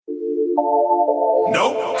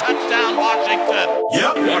Nope. Touchdown, Washington.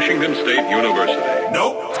 Yep. Washington State University.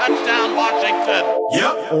 Nope. Touchdown, Washington.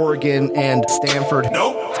 Yep. Oregon and Stanford.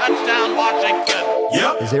 Nope. Touchdown, Washington.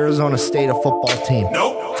 Yep. Is Arizona State a football team?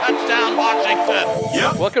 Nope. Touchdown, Washington.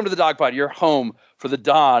 Yep. Welcome to the Dawg Pod, your home for the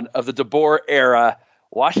dawn of the DeBoer era.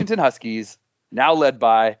 Washington Huskies, now led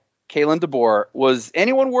by Kalen DeBoer. Was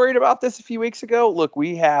anyone worried about this a few weeks ago? Look,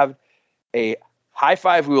 we have a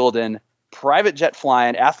high-five wielding, private jet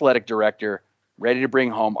flying, athletic director ready to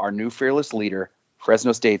bring home our new fearless leader,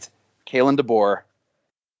 Fresno State's Kalen DeBoer.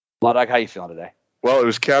 Dawg, how you feeling today? Well, it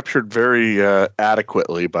was captured very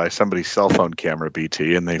adequately by somebody's cell phone camera,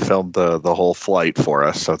 BT, and they filmed the whole flight for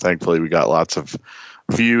us. So thankfully we got lots of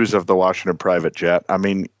views of the Washington private jet. I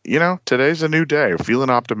mean, today's a new day. We're feeling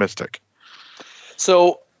optimistic.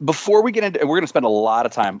 So before we get into, we're going to spend a lot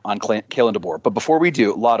of time on Kalen DeBoer, but before we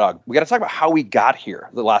do, Dawg, we got to talk about how we got here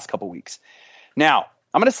the last couple of weeks. Now,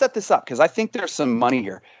 I'm going to set this up because I think there's some money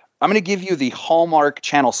here. I'm going to give you the Hallmark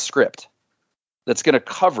Channel script that's going to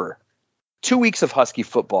cover 2 weeks of Husky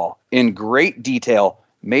football in great detail,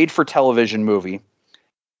 made for television movie.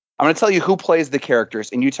 I'm going to tell you who plays the characters,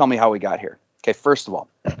 and you tell me how we got here. Okay, first of all,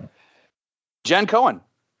 Jen Cohen,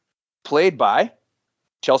 played by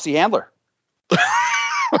Chelsea Handler.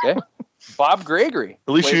 Okay, Bob Gregory.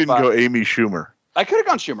 At least you didn't go Amy Schumer. I could have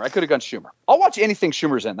gone Schumer. I'll watch anything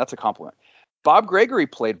Schumer's in. That's a compliment. Bob Gregory,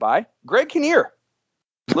 played by Greg Kinnear,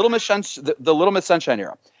 the Little Miss Sunshine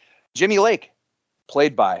era. Jimmy Lake,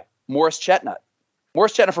 played by Morris Chestnut.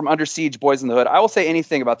 Morris Chestnut from Under Siege, Boys in the Hood. I will say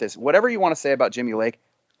anything about this. Whatever you want to say about Jimmy Lake,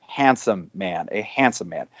 a handsome man.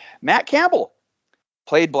 Matt Campbell,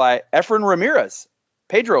 played by Efren Ramirez,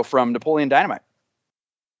 Pedro from Napoleon Dynamite.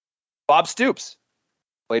 Bob Stoops,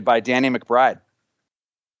 played by Danny McBride.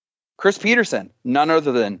 Chris Peterson, none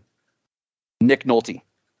other than Nick Nolte.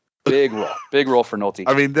 Big role for Nolte.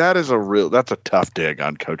 I mean, that's a tough dig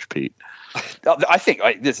on Coach Pete. I think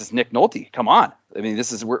this is Nick Nolte. Come on. I mean,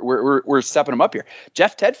 this is we're stepping him up here.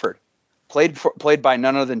 Jeff Tedford, played by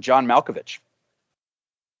none other than John Malkovich.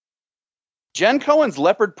 Jen Cohen's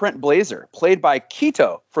leopard print blazer, played by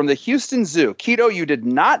Keto from the Houston Zoo. Keto, you did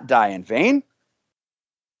not die in vain.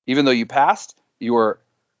 Even though you passed, your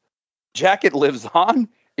jacket lives on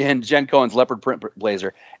in Jen Cohen's leopard print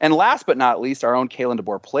blazer. And last but not least, our own Kalen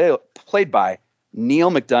DeBoer, played by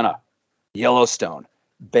Neil McDonough. Yellowstone,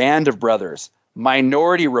 Band of Brothers,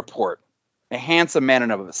 Minority Report, a handsome man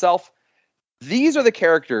in and of himself. These are the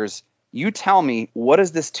characters. You tell me, what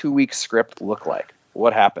does this 2-week script look like?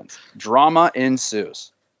 What happens? Drama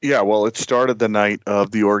ensues. Yeah, well, it started the night of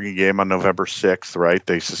the Oregon game on November 6th, right?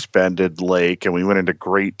 They suspended Lake, and we went into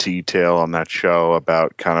great detail on that show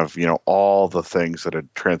about kind of, all the things that had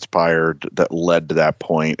transpired that led to that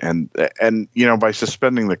point. And by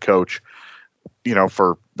suspending the coach,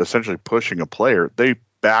 for essentially pushing a player, they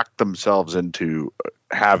backed themselves into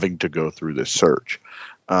having to go through this search.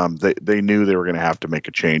 They knew they were going to have to make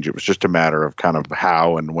a change. It was just a matter of kind of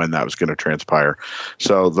how and when that was going to transpire.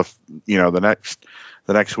 So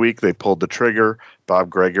the next week they pulled the trigger. Bob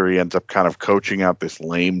Gregory ends up kind of coaching out this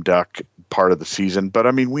lame duck part of the season. But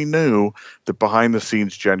I mean, we knew that behind the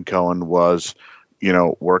scenes, Jen Cohen was,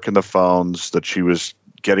 working the phones, that she was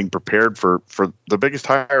getting prepared for the biggest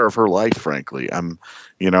hire of her life, frankly.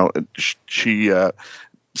 She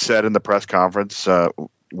said in the press conference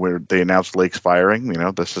where they announced Lake's firing,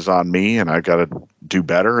 this is on me and I got to do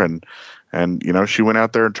better. And she went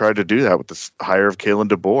out there and tried to do that with the hire of Kalen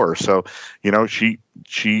DeBoer. So,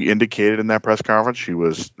 she indicated in that press conference she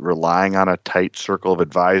was relying on a tight circle of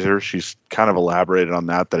advisors. She's kind of elaborated on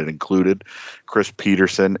that it included Chris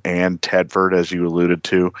Peterson and Tedford, as you alluded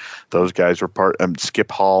to. Those guys were part. Skip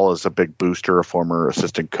Hall is a big booster, a former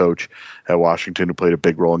assistant coach at Washington who played a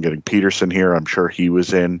big role in getting Peterson here. I'm sure he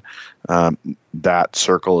was in that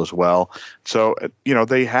circle as well. So,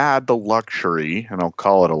 they had the luxury, and I'll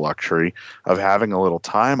call it a luxury, of having a little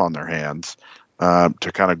time on their hands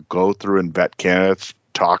to kind of go through and vet candidates,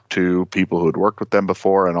 talk to people who had worked with them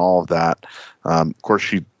before and all of that. Of course,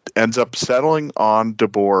 she ends up settling on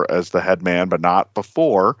DeBoer as the head man, but not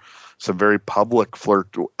before some very public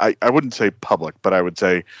flirt. I wouldn't say public, but I would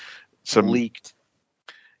say some leaked.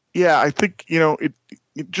 Yeah, I think, it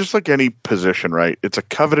just like any position, right? It's a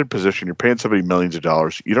coveted position. You're paying somebody millions of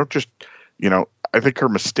dollars. You don't just, I think her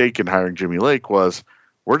mistake in hiring Jimmy Lake was,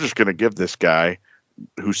 we're just going to give this guy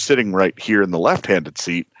who's sitting right here in the left-handed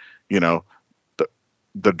seat,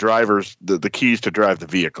 the driver's, the keys to drive the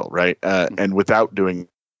vehicle, right? And without doing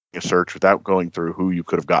a search, without going through who you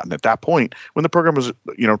could have gotten at that point when the program was,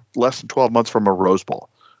 less than 12 months from a Rose Bowl,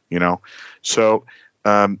 So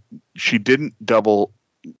she didn't double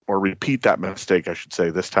or repeat that mistake, I should say,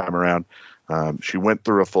 this time around. She went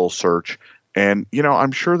through a full search, and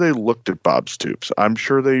I'm sure they looked at Bob Stoops. I'm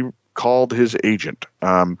sure they called his agent.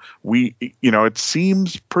 It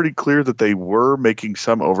seems pretty clear that they were making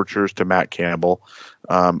some overtures to Matt Campbell.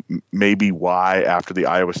 Maybe why after the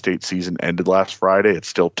Iowa State season ended last Friday, it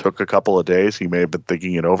still took a couple of days. He may have been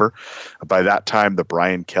thinking it over. By that time, the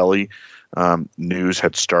Brian Kelly news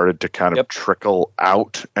had started to kind of trickle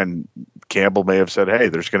out, and Campbell may have said, hey,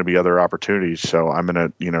 there's going to be other opportunities, so I'm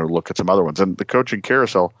going to look at some other ones. And the coaching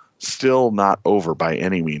carousel still not over by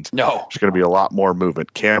any means. No. There's going to be a lot more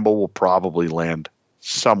movement. Campbell will probably land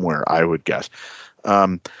somewhere, I would guess.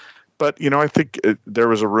 But, I think there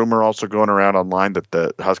was a rumor also going around online that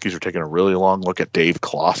the Huskies are taking a really long look at Dave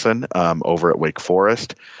Clawson over at Wake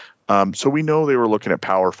Forest. So we know they were looking at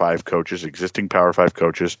Power 5 coaches, existing Power 5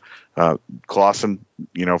 coaches. Clawson,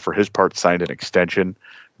 for his part, signed an extension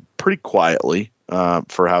pretty quietly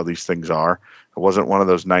for how these things are. It wasn't one of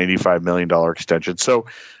those $95 million extensions. So,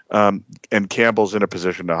 and Campbell's in a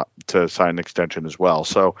position to sign an extension as well.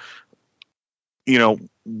 So,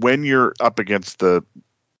 when you're up against the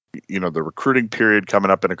recruiting period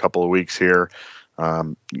coming up in a couple of weeks here,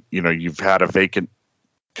 you've had a vacant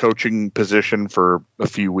coaching position for a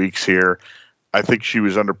few weeks here. I think she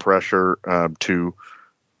was under pressure to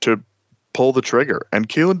pull the trigger. And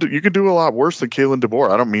Kalen, you can do a lot worse than Kalen DeBoer.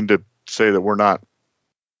 I don't mean to say that we're not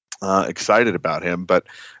excited about him, but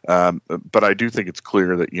I do think it's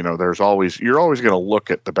clear that you're always going to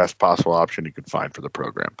look at the best possible option you can find for the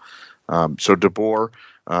program. So DeBoer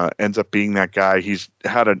ends up being that guy. He's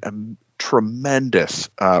had a tremendous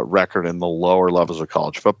record in the lower levels of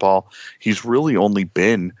college football. He's really only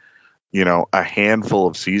been a handful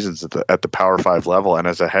of seasons at the Power 5 level, and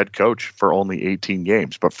as a head coach for only 18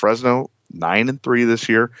 games. But Fresno 9-3 this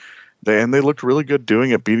year. They looked really good doing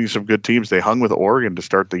it, beating some good teams. They hung with Oregon to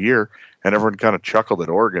start the year, and everyone kind of chuckled at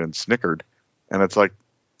Oregon and snickered. And it's like,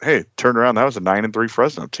 hey, turn around. That was a 9-3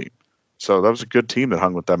 Fresno team. So that was a good team that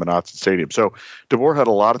hung with them in Autzen Stadium. So DeBoer had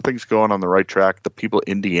a lot of things going on the right track. The people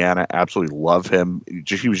in Indiana absolutely love him.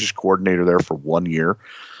 He was just coordinator there for 1 year.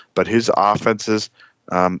 But his offenses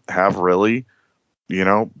have really,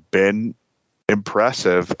 been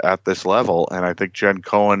impressive at this level. And I think Jen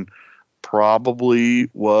Cohen probably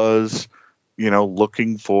was,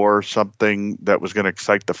 looking for something that was going to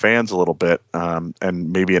excite the fans a little bit.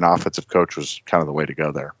 And maybe an offensive coach was kind of the way to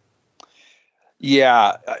go there.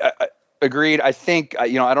 Yeah, I agreed. I think, I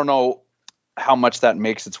don't know how much that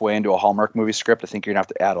makes its way into a Hallmark movie script. I think you're going to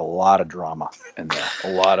have to add a lot of drama in there.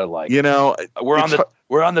 A lot of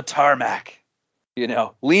we're on the tarmac,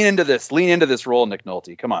 lean into this role, Nick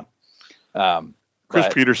Nolte. Come on.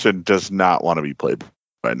 Chris Peterson does not want to be played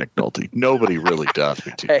by Nick Nolte. Nobody really does.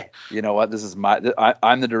 Hey, you know what? This is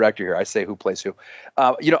I'm the director here. I say who plays who.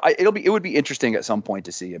 It would be interesting at some point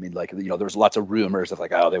to see. I mean, there's lots of rumors of they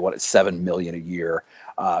wanted $7 million a year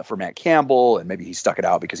for Matt Campbell, and maybe he stuck it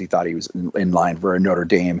out because he thought he was in line for a Notre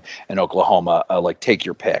Dame and Oklahoma. Take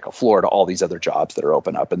your pick, Florida, all these other jobs that are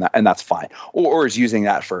open up, and that's fine. Or is using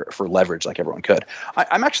that for leverage like everyone could.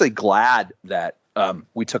 I'm actually glad that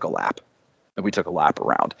we took a lap. And we took a lap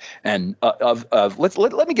around. And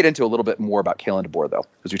let me get into a little bit more about Kalen DeBoer, though,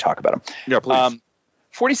 as we talk about him. Yeah, please.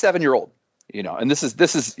 47-year-old, and this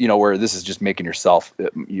is where this is just making yourself,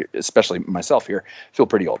 especially myself here, feel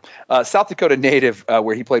pretty old. South Dakota native,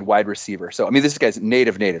 where he played wide receiver. So this guy's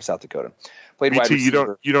native South Dakota. Played wide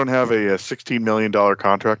receiver. You don't have a $16 million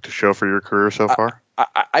contract to show for your career so far?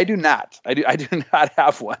 I do not. I do not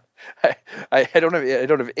have one. I don't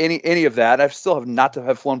have any of that. I still have not to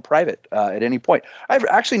have flown private at any point. I've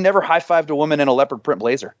actually never high-fived a woman in a leopard print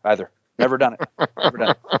blazer either. Never done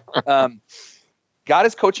it. Got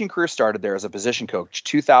his coaching career started there as a position coach,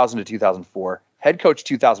 2000 to 2004. Head coach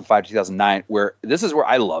 2005 to 2009. Where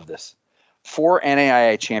I love this. 4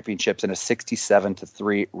 NAIA championships and a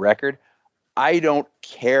 67-3 record. I don't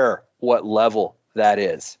care what level that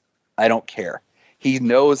is. I don't care. He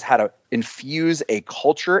knows how to infuse a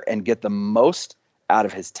culture and get the most out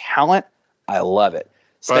of his talent. I love it.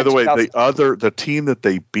 By the way, the team that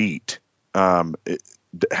they beat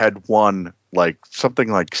had won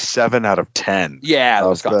something like 7 out of 10. Yeah,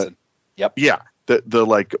 Wisconsin. Yep. Yeah,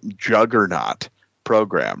 the juggernaut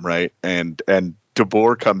program, right? And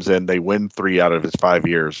DeBoer comes in, they win 3 out of his 5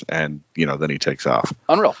 years, and then he takes off.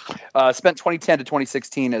 Unreal. Spent 2010 to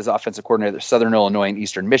 2016 as offensive coordinator at Southern Illinois and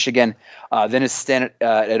Eastern Michigan. Then his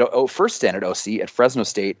first stint at OC at Fresno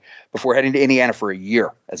State before heading to Indiana for a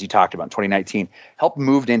year, as you talked about in 2019. Helped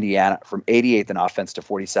move Indiana from 88th in offense to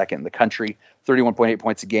 42nd in the country, 31.8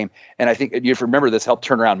 points a game. And I think you remember this helped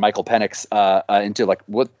turn around Michael Penix into like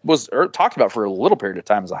what was talked about for a little period of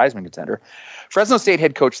time as a Heisman contender. Fresno State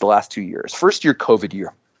head coach the last 2 years. First year, COVID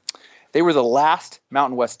year. They were the last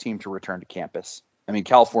Mountain West team to return to campus. I mean,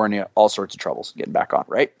 California, all sorts of troubles getting back on,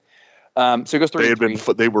 right? So he goes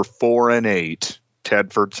 3-3. They were 4-8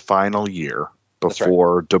 Tedford's final year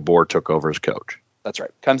before DeBoer took over as coach. That's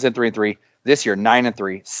right. Comes in 3-3. This year,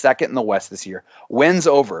 9-3, second in the West this year. Wins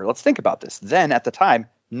over. Let's think about this. Then at the time,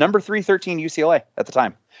 number 313 UCLA at the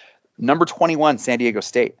time, number 21 San Diego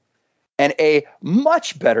State, and a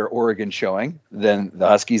much better Oregon showing than the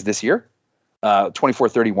Huskies this year.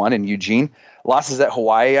 24-31 in Eugene. Losses at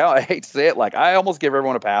Hawaii. I hate to say it. Like, I almost give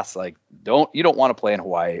everyone a pass. Like, you don't want to play in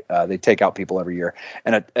Hawaii. They take out people every year.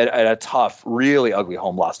 And a tough, really ugly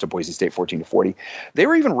home loss to Boise State, 14-40. They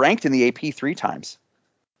were even ranked in the AP 3 times.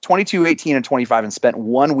 22, 18, and 25, and spent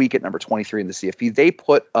 1 week at number 23 in the CFP. They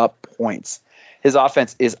put up points. His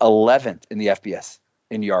offense is 11th in the FBS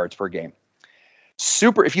in yards per game.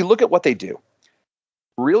 Super. If you look at what they do,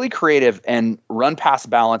 really creative and run pass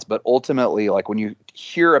balance, but ultimately, like when you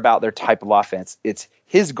hear about their type of offense, it's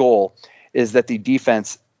his goal is that the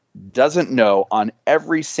defense doesn't know on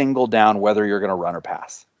every single down whether you're going to run or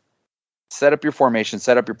pass. Set up your formation,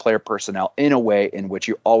 set up your player personnel in a way in which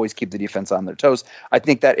you always keep the defense on their toes. I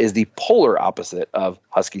think that is the polar opposite of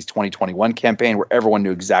Huskies 2021 campaign, where everyone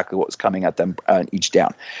knew exactly what was coming at them each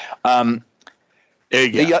down. B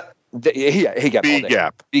gap.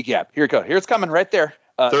 Here it goes. Here it's coming right there.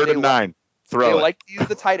 3rd and 9. They like to use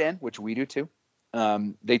the tight end, which we do too.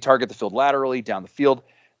 They target the field laterally down the field.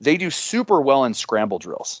 They do super well in scramble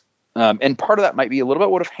drills. And part of that might be a little bit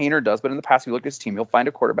what if Hainer does, but in the past, if you look at his team, you'll find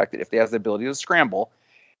a quarterback that if they have the ability to scramble,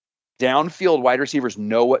 downfield wide receivers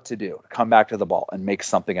know what to do, come back to the ball and make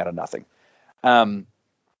something out of nothing.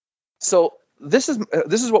 So this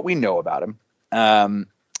is what we know about him.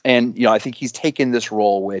 And I think he's taken this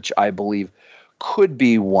role, which I believe could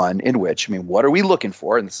be one in which, what are we looking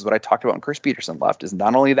for? And this is what I talked about when Chris Peterson left, is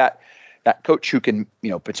not only that coach who can,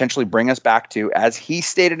 potentially bring us back to, as he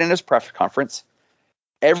stated in his press conference,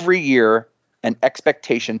 every year an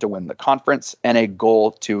expectation to win the conference and a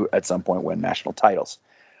goal to, at some point, win national titles.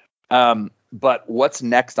 But what's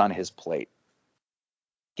next on his plate?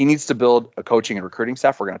 He needs to build a coaching and recruiting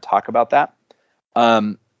staff. We're going to talk about that.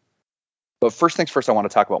 But first things first, I want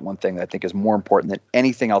to talk about one thing that I think is more important than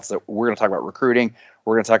anything else. That we're going to talk about recruiting.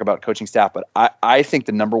 We're going to talk about coaching staff. But I think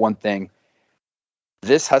the number one thing,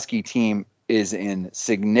 this Husky team is in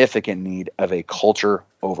significant need of a culture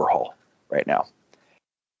overhaul right now.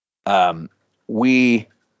 We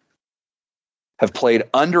have played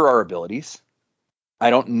under our abilities. I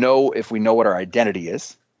don't know if we know what our identity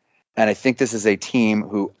is. And I think this is a team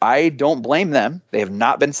who, I don't blame them. They have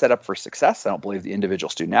not been set up for success. I don't believe the individual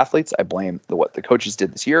student athletes. I blame what the coaches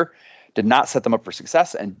did this year, did not set them up for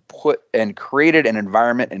success, and created an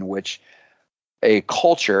environment in which a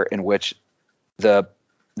culture in which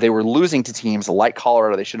they were losing to teams like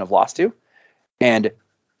Colorado they shouldn't have lost to. And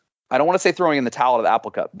I don't want to say throwing in the towel to the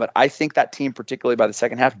Apple Cup, but I think that team, particularly by the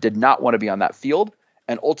second half, did not want to be on that field.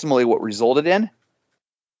 And ultimately what resulted in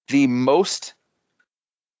the most,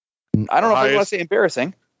 I don't know if I want to say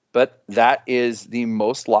embarrassing, but that is the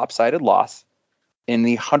most lopsided loss in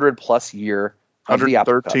the 100+ year of the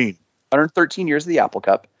Apple Cup. 113 years of the Apple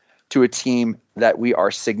Cup to a team that we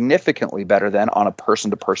are significantly better than on a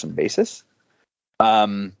person-to-person basis.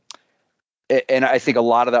 And I think a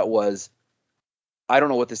lot of that was, I don't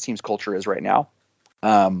know what this team's culture is right now.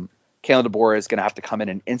 Kalen DeBoer is going to have to come in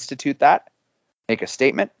and institute that, make a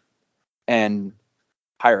statement, and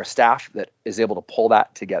hire a staff that is able to pull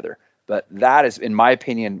that together. But that is, in my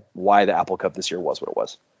opinion, why the Apple Cup this year was what it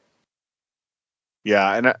was.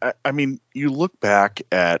 Yeah, and I mean, you look back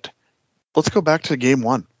at, let's go back to game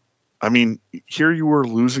 1. I mean, here you were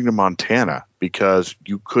losing to Montana because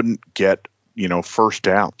you couldn't get, first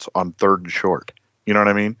downs on 3rd and short. You know what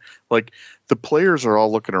I mean? Like, the players are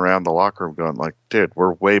all looking around the locker room going like, dude,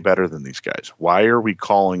 we're way better than these guys. Why are we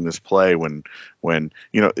calling this play when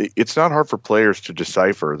it's not hard for players to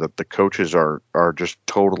decipher that the coaches are just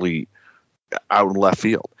totally out in left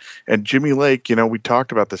field. And Jimmy Lake, we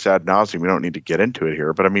talked about this ad nauseum. We don't need to get into it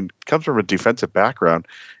here, but I mean, comes from a defensive background,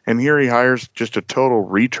 and here he hires just a total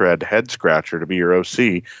retread head scratcher to be your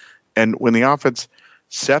OC. And when the offense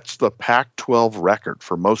sets the Pac-12 record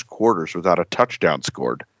for most quarters without a touchdown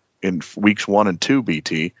scored in weeks 1 and 2,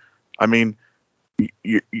 BT. I mean,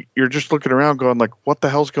 you're just looking around going like, what the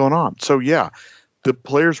hell's going on? So, yeah, the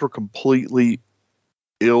players were completely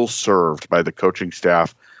ill-served by the coaching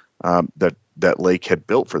staff that Lake had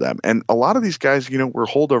built for them. And a lot of these guys, were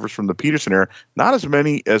holdovers from the Peterson era. Not as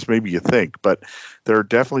many as maybe you think, but there are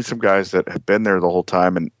definitely some guys that have been there the whole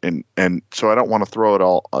time. And so I don't want to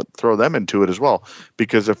throw them into it as well,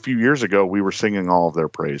 because a few years ago we were singing all of their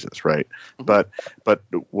praises, right? Mm-hmm. But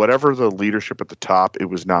whatever the leadership at the top, it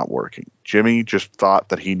was not working. Jimmy just thought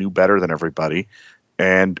that he knew better than everybody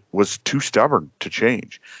and was too stubborn to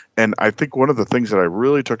change. And I think one of the things that I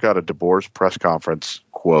really took out of DeBoer's press conference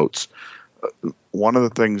quotes, one of the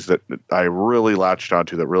things that I really latched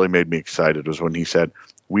onto that really made me excited was when he said,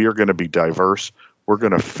 we are going to be diverse. We're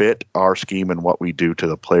going to fit our scheme and what we do to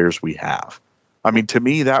the players we have. I mean, to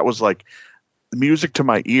me, that was like music to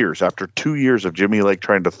my ears after 2 years of Jimmy Lake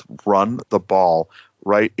trying to run the ball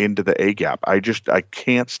right into the A-gap. I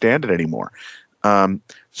can't stand it anymore.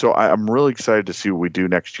 So I'm really excited to see what we do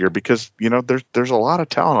next year because, there's a lot of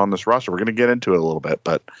talent on this roster. We're going to get into it a little bit,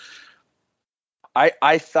 but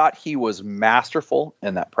I thought he was masterful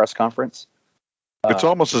in that press conference. It's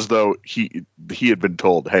almost as though he had been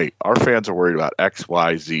told, hey, our fans are worried about X,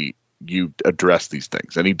 Y, Z. You address these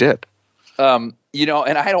things. And he did. And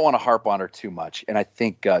I don't want to harp on her too much. And I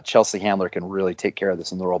think Chelsea Handler can really take care of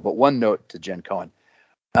this in the role. But one note to Jen Cohen.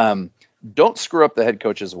 Don't screw up the head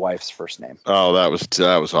coach's wife's first name. Oh, that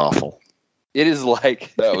was awful. It is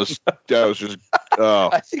like that was just. Oh.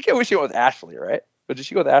 I think I wish she went with Ashley, right? But did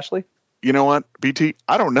she go with Ashley? You know what, BT?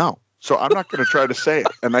 I don't know. So I'm not going to try to say it.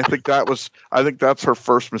 And I think that's her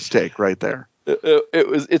first mistake right there.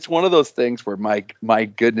 It's one of those things where my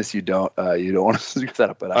goodness, you don't want to screw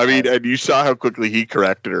that up. But and you saw how quickly he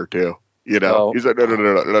corrected her too. He said no.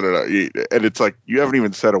 And it's like, you haven't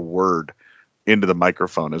even said a word into the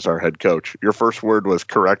microphone as our head coach. Your first word was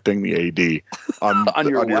correcting the AD on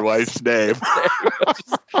your wife's name.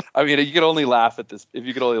 I mean, you could only laugh at this if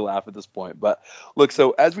you could only laugh at this point. But look,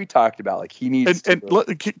 so as we talked about, like he needs. Can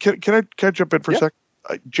I jump in for a sec?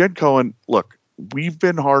 Jen Cohen, look, we've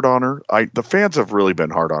been hard on her. The fans have really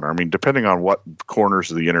been hard on her. I mean, depending on what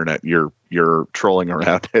corners of the internet you're trolling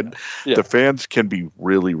around in, the fans can be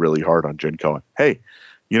really, really hard on Jen Cohen. Hey,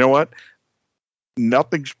 you know what?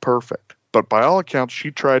 Nothing's perfect. But by all accounts, she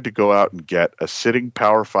tried to go out and get a sitting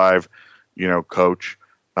Power 5, coach,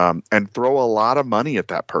 and throw a lot of money at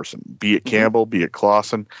that person, be it Campbell, be it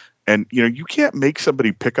Clausen. And, you can't make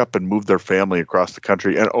somebody pick up and move their family across the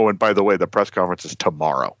country. And by the way, the press conference is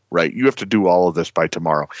tomorrow, right? You have to do all of this by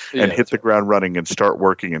tomorrow and hit the ground running and start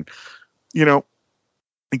working. And,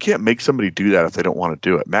 you can't make somebody do that if they don't want to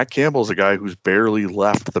do it. Matt Campbell is a guy who's barely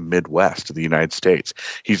left the Midwest of the United States.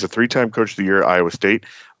 He's a 3-time coach of the year at Iowa State.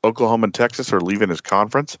 Oklahoma and Texas are leaving his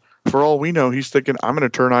conference. For all we know, he's thinking, I'm going to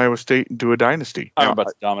turn Iowa State into a dynasty. I'm about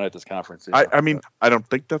to dominate this conference. I mean, I don't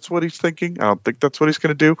think that's what he's thinking. I don't think that's what he's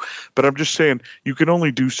going to do. But I'm just saying, you can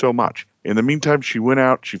only do so much. In the meantime, she went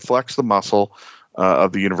out, she flexed the muscle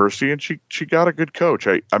of the university, and she got a good coach.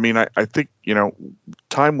 I think,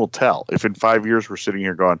 time will tell. If in 5 years we're sitting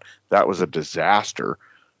here going, that was a disaster,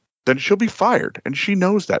 then she'll be fired. And she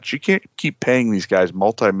knows that. She can't keep paying these guys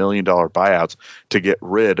multi-million-dollar buyouts to get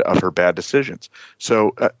rid of her bad decisions.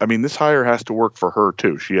 So, this hire has to work for her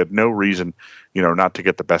too. She had no reason, not to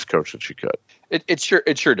get the best coach that she could. It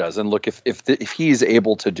sure does. And look, if he's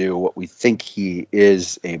able to do what we think he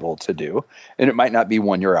is able to do, and it might not be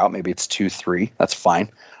 1 year out, maybe it's 2, 3, that's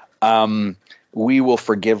fine. We will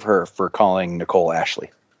forgive her for calling Nicole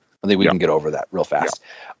Ashley. I think we can get over that real fast.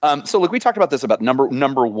 So look, we talked about this about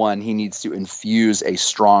number one. He needs to infuse a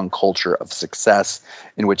strong culture of success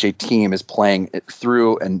in which a team is playing it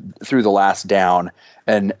through the last down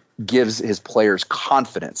and gives his players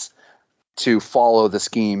confidence to follow the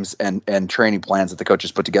schemes and training plans that the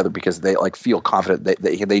coaches put together because they feel confident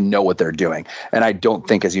they know what they're doing. And I don't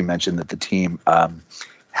think, as you mentioned, that the team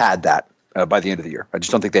had that by the end of the year. I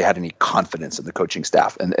just don't think they had any confidence in the coaching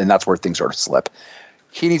staff, and that's where things sort of slip.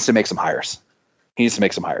 He needs to make some hires.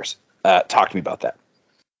 Talk to me about that.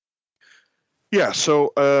 Yeah.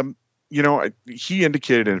 So, he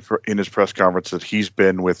indicated in his press conference that he's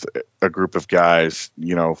been with a group of guys,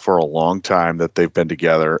 for a long time, that they've been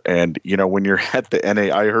together. And, when you're at the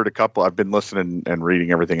NA, I heard a couple, I've been listening and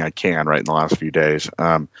reading everything I can right in the last few days.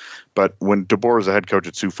 But when DeBoer was the head coach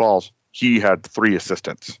at Sioux Falls, he had 3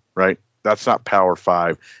 assistants, right? That's not Power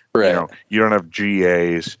 5. Right. You don't have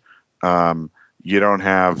GAs. you don't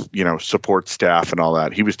have, support staff and all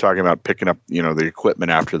that. He was talking about picking up, the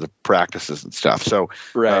equipment after the practices and stuff. So,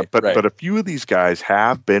 but a few of these guys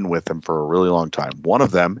have been with him for a really long time. One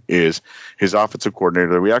of them is his offensive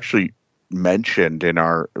coordinator that we actually mentioned in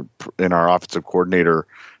our offensive coordinator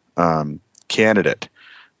candidate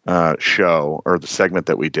show, or the segment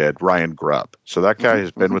that we did, Ryan Grubb. So that guy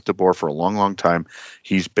has been with DeBoer for a long, long time.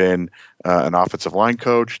 He's been an offensive line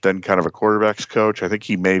coach, then kind of a quarterbacks coach. I think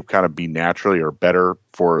he may kind of be naturally or better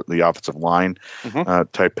for the offensive line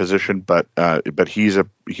type position, but he's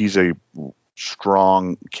a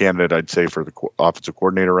strong candidate, I'd say, for the offensive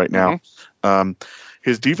coordinator right now.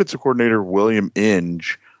 His defensive coordinator, William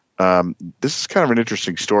Inge. This is kind of an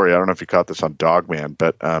interesting story. I don't know if you caught this on Dogman,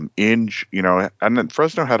 but Inge, and then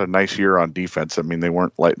Fresno had a nice year on defense. I mean, they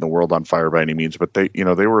weren't lighting the world on fire by any means, but they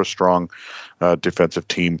were a strong defensive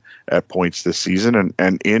team at points this season,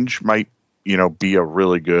 and Inge might, be a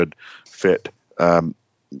really good fit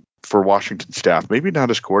for Washington staff. Maybe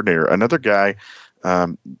not as coordinator. Another guy,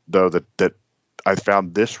 though, that I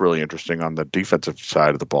found this really interesting on the defensive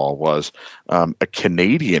side of the ball was a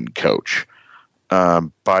Canadian coach.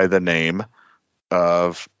 By the name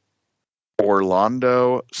of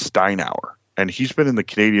Orlando Steinauer. And he's been in the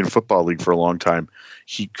Canadian Football League for a long time.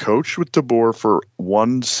 He coached with DeBoer for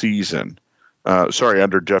one season.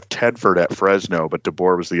 Under Jeff Tedford at Fresno, but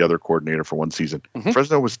DeBoer was the other coordinator for one season.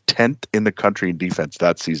 Fresno was 10th in the country in defense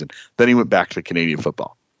that season. Then he went back to Canadian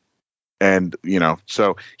football. And,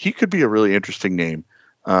 so he could be a really interesting name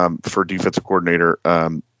for defensive coordinator.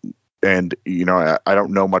 And, I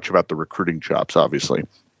don't know much about the recruiting chops, obviously.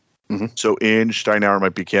 So Inge, Steinauer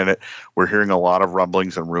might be a candidate. We're hearing a lot of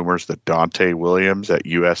rumblings and rumors that Dante Williams at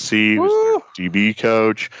USC, who's their DB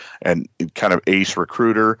coach and kind of ace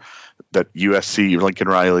recruiter, that USC, Lincoln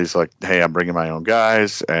Riley's like, hey, I'm bringing my own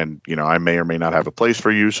guys, and, I may or may not have a place for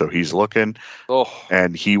you, so he's looking.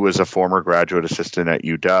 And he was a former graduate assistant at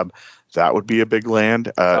UW. That would be a big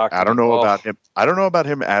land. I don't know about him. I don't know about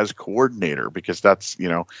him as coordinator, because that's,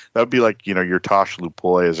 that would be like, your Tosh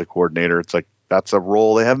Lupoy as a coordinator. It's like, that's a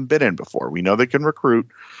role they haven't been in before. We know they can recruit,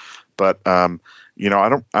 but I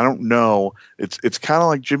don't know. It's kind of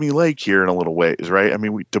like Jimmy Lake here in a little ways, right? I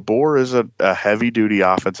mean, DeBoer is a heavy duty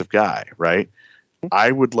offensive guy, right? I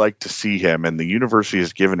would like to see him, and the university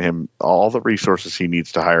has given him all the resources he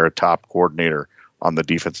needs to hire a top coordinator on the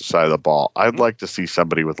defensive side of the ball. I'd like to see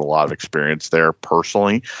somebody with a lot of experience there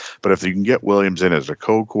personally, but if you can get Williams in as a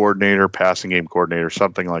co-coordinator, passing game coordinator,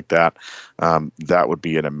 something like that, that would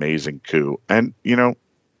be an amazing coup. And,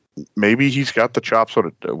 maybe he's got the chops,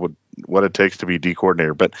 what it takes to be D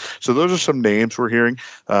coordinator. But so those are some names we're hearing.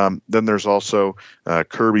 Then there's also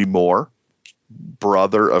Kirby Moore,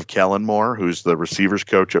 brother of Kellen Moore, who's the receivers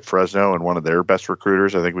coach at Fresno and one of their best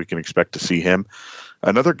recruiters. I think we can expect to see him.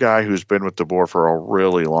 Another guy who's been with DeBoer for a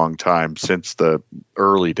really long time, since the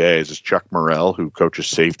early days, is Chuck Morrell, who coaches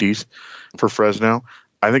safeties for Fresno.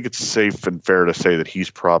 I think it's safe and fair to say that he's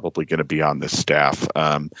probably going to be on this staff.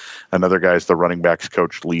 Another guy is the running backs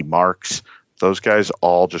coach, Lee Marks. Those guys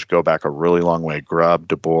all just go back a really long way. Grubb,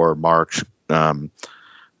 DeBoer, Marks, and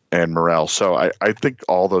Morrell. So I think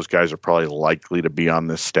all those guys are probably likely to be on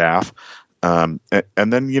this staff. And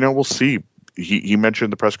then, we'll see. He mentioned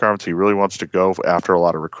in the press conference he really wants to go after a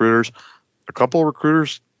lot of recruiters. A couple of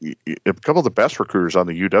the best recruiters on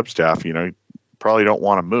the UW staff, probably don't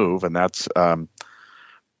want to move, and that's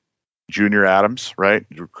Junior Adams, right?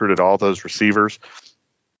 He recruited all those receivers.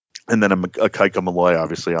 And then a Kaika Malloy,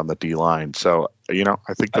 obviously, on the D-line. So, I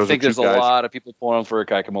think there's a lot of people pulling for a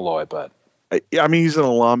Kaika Malloy, but I mean, he's an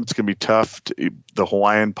alum. It's going to be tough. The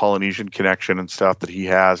Hawaiian Polynesian connection and stuff that he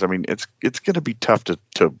has. I mean, it's going to be tough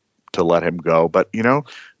to let him go. But,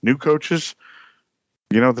 new coaches,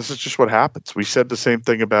 this is just what happens. We said the same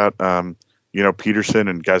thing about, Peterson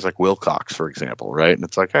and guys like Wilcox, for example, right? And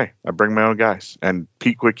it's like, hey, I bring my own guys. And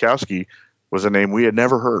Pete Kwiatkowski was a name we had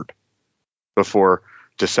never heard before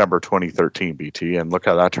December 2013, BT, and look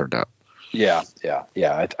how that turned out. Yeah.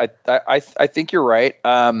 I think you're right.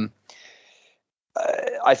 I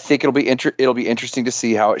think it'll be interesting to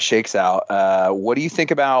see how it shakes out. What do you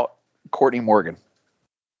think about Courtney Morgan,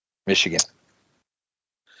 Michigan?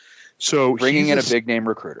 So bringing in a big name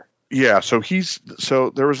recruiter. Yeah, so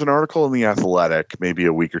there was an article in The Athletic maybe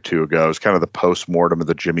a week or two ago. It was kind of the post-mortem of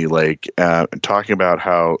the Jimmy Lake, and talking about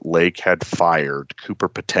how Lake had fired Cooper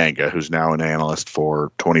Patanga, who's now an analyst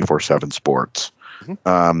for 24/7 Sports.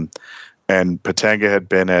 And Patanga had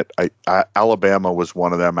been at Alabama was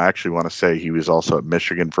one of them. I actually want to say he was also at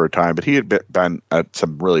Michigan for a time, but he had been at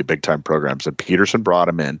some really big-time programs. And Peterson brought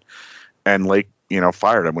him in, and Lake,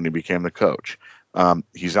 fired him when he became the coach.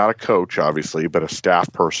 He's not a coach, obviously, but a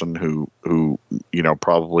staff person who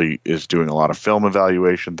probably is doing a lot of film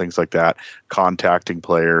evaluation, things like that, contacting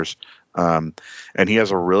players. And he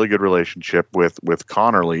has a really good relationship with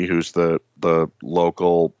Connerly, who's the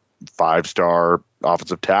local 5-star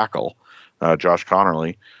offensive tackle, Josh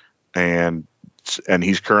Connerly, and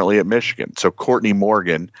he's currently at Michigan. So Courtney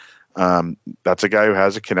Morgan, that's a guy who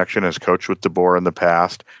has a connection, has coached with DeBoer in the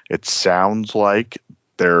past. It sounds like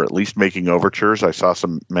they're at least making overtures. I saw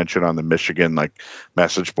some mention on the Michigan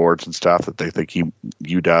message boards and stuff that they think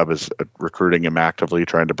UW is recruiting him actively,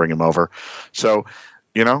 trying to bring him over. So,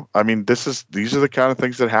 these are the kind of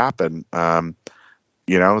things that happen.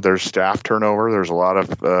 There's staff turnover. There's a lot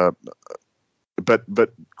of,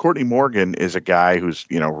 but Courtney Morgan is a guy who's,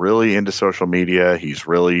 really into social media. He's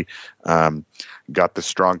really got this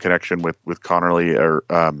strong connection with Connerly, or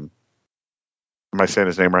am I saying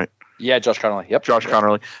his name right? Yeah, Josh Connerly. Yep. Josh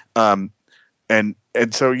Connerly. And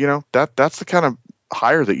so, that's the kind of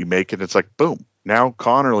hire that you make, and it's like, boom. Now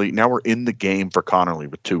we're in the game for Connerly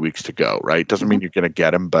with 2 weeks to go, right? Doesn't mean you're going to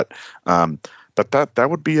get him, but that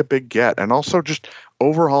would be a big get. And also just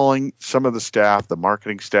overhauling some of the staff, the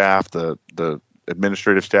marketing staff, the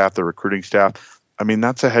administrative staff, the recruiting staff. I mean,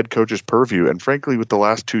 that's a head coach's purview. And frankly, with the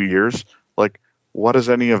last 2 years, what has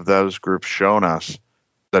any of those groups shown us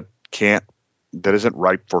that isn't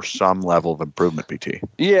ripe for some level of improvement, BT?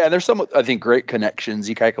 Yeah, there's some, I think, great connections.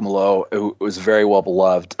 Ike Malo, who was very well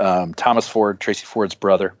beloved. Thomas Ford, Tracy Ford's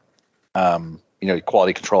brother,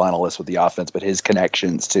 quality control analyst with the offense, but his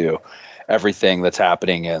connections to everything that's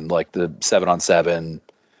happening in the 7-on-7,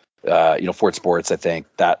 Ford Sports, I think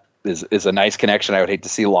that is a nice connection. I would hate to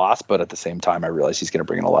see lost, but at the same time, I realize he's going to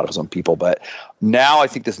bring in a lot of his own people. But now I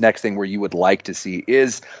think this next thing where you would like to see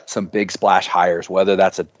is some big splash hires, whether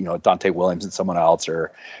that's Dante Williams and someone else,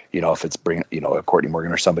 or, if it's bringing, a Courtney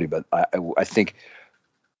Morgan or somebody. But I think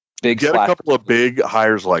get a couple of big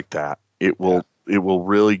hires like that. It will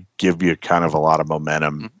really give you kind of a lot of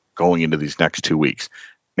momentum going into these next 2 weeks.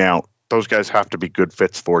 Now, those guys have to be good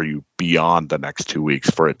fits for you beyond the next 2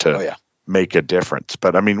 weeks for it to make a difference.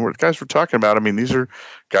 But guys we're talking about, these are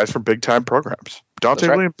guys from big time programs. Dante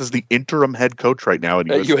Williams is the interim head coach right now at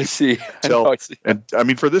USC.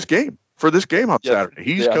 And for this game on Saturday,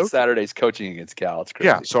 he's coaching. Saturday's coaching against Cal. It's crazy.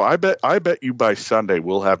 Yeah, so I bet you by Sunday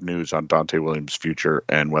we'll have news on Dante Williams' future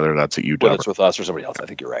and whether that's at UW. Whether it's with us or somebody else, I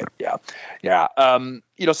think you're right. Yeah.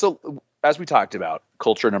 So as we talked about,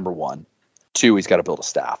 culture number 1, 2, he's got to build a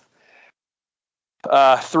staff.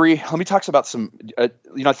 3, let me talk about some, I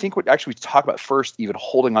think what actually we talk about first, even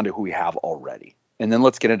holding on to who we have already. And then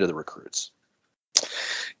let's get into the recruits.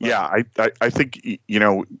 Yeah, I think,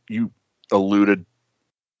 you alluded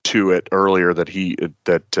to it earlier that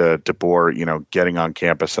DeBoer, getting on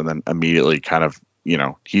campus and then immediately kind of,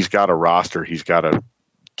 he's got a roster. He's got to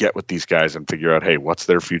get with these guys and figure out, hey, what's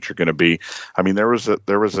their future going to be? There was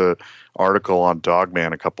a article on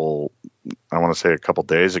Dogman a couple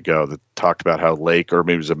days ago that talked about how Lake, or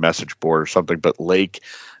maybe it was a message board or something, but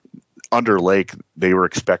under Lake, they were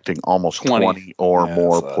expecting almost 20 or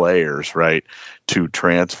more players, right, to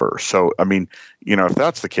transfer. So, if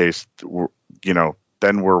that's the case,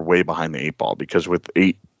 then we're way behind the 8 ball, because with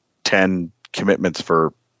 8-10 commitments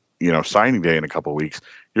for, signing day in a couple of weeks,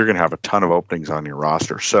 you're going to have a ton of openings on your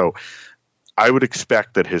roster. So I would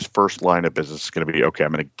expect that his first line of business is going to be, okay,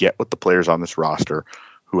 I'm going to get with the players on this roster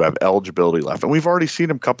who have eligibility left. And we've already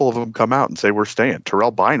seen a couple of them come out and say, we're staying.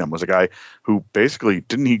 Terrell Bynum was a guy who basically,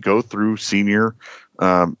 didn't he go through senior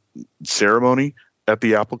ceremony at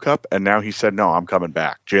the Apple Cup? And now he said, no, I'm coming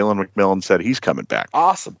back. Jalen McMillan said he's coming back.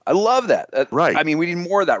 Awesome. I love that. Right. We need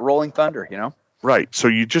more of that rolling thunder, Right. So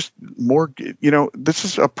you just this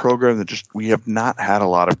is a program that we have not had a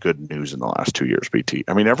lot of good news in the last 2 years, BT.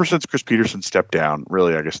 Ever since Chris Peterson stepped down,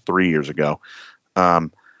 really, I guess 3 years ago, 2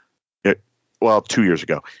 years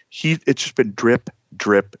ago, it's just been drip,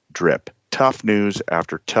 drip, drip. Tough news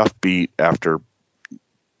after tough beat after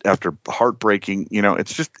heartbreaking,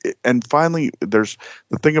 it's just, and finally there's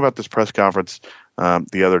the thing about this press conference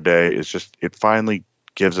the other day is just, it finally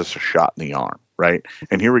gives us a shot in the arm. Right.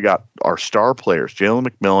 And here we got our star players, Jalen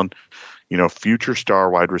McMillan, future star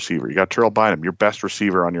wide receiver. You got Terrell Bynum, your best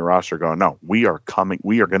receiver on your roster, going, no, we are coming.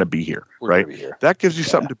 We are going to be here. Right. That gives you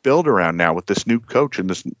something to build around now with this new coach and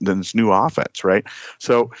this new offense. Right.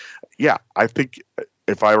 So, yeah, I think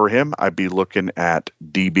if I were him, I'd be looking at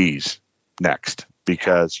DBs next,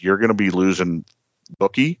 because you're going to be losing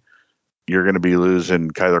Bookie. You're going to be losing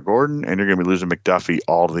Kyler Gordon, and you're going to be losing McDuffie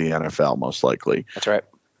all to the NFL, most likely. That's right.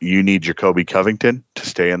 You need Jacoby Covington to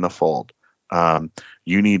stay in the fold.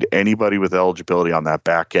 You need anybody with eligibility on that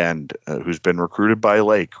back end who's been recruited by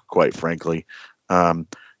Lake, quite frankly,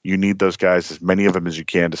 You need those guys, as many of them as you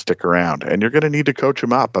can, to stick around, and you're going to need to coach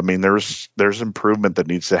them up. I mean, there's improvement that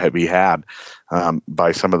needs to be had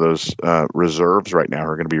by some of those reserves right now who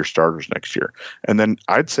are going to be your starters next year. And then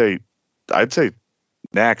I'd say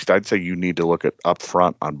next, you need to look at up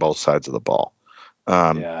front on both sides of the ball.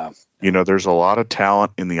 There's a lot of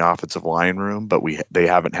talent in the offensive line room, but they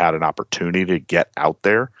haven't had an opportunity to get out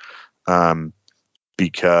there.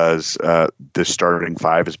 Because the starting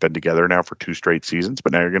five has been together now for 2 straight seasons,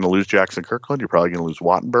 but now you're going to lose Jackson Kirkland. You're probably going to lose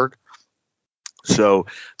Wattenberg. So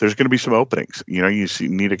there's going to be some openings. You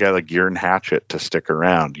need a guy like Gieran Hatchett to stick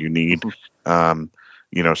around. You need, some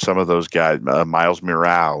of those guys, Miles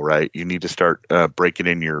Murau, right? You need to start breaking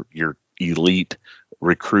in your elite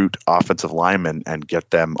recruit offensive linemen and get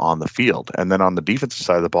them on the field. And then on the defensive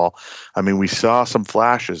side of the ball, I mean, we saw some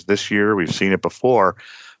flashes this year. We've seen it before.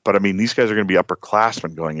 But, I mean, these guys are going to be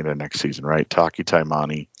upperclassmen going into next season, right? Taki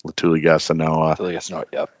Taimani, Latuli Gasanoa.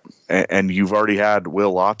 Yep. And you've already had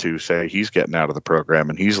Will Latu say he's getting out of the program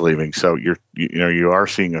and he's leaving. So, you are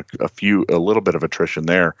seeing a little bit of attrition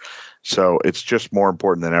there. So it's just more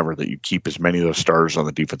important than ever that you keep as many of those starters on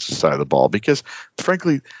the defensive side of the ball because,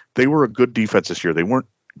 frankly, they were a good defense this year. They weren't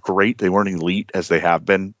great. They weren't elite as they have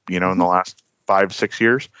been, in the last 5-6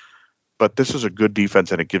 years. But this is a good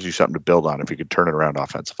defense, and it gives you something to build on if you could turn it around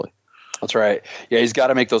offensively. That's right. Yeah, he's got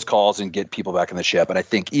to make those calls and get people back in the ship. And I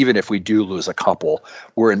think even if we do lose a couple,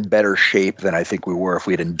 we're in better shape than I think we were if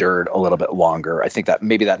we had endured a little bit longer. I think that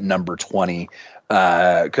maybe that number 20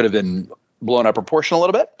 could have been blown up proportion a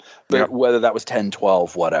little bit, but whether that was 10,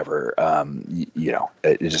 12, whatever,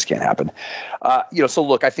 it just can't happen. So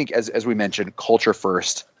look, I think as we mentioned, culture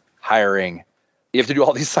first, hiring. You have to do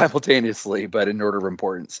all these simultaneously, but in order of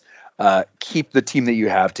importance. Keep the team that you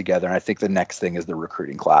have together. And I think the next thing is the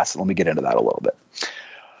recruiting class. Let me get into that a little bit.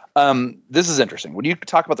 This is interesting. When you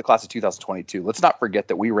talk about the class of 2022, let's not forget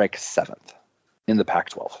that we rank 7th in the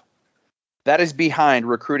Pac-12. That is behind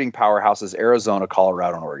recruiting powerhouses Arizona,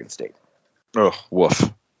 Colorado, and Oregon State. Oh,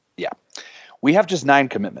 woof. Yeah. We have just 9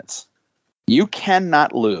 commitments. You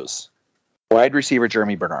cannot lose wide receiver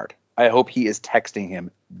Jeremy Bernard. I hope he is texting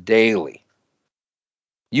him daily.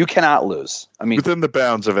 You cannot lose. I mean, within the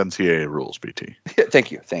bounds of NCAA rules, BT.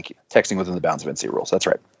 Thank you. Texting within the bounds of NCAA rules. That's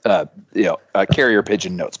right. Carrier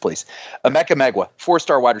pigeon notes, please. Emeka Megwa,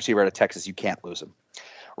 4-star wide receiver out of Texas. You can't lose him.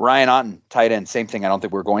 Ryan Otten, tight end. Same thing. I don't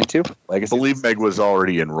think we're going to. I believe Megwa's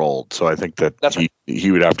already enrolled, so I think that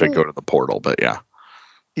he would have to go to the portal. But yeah,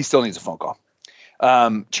 he still needs a phone call.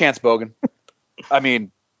 Chance Bogan. I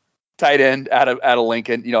mean, tight end out of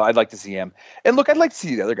Lincoln. I'd like to see him. And look, I'd like to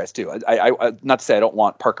see the other guys too. I not to say I don't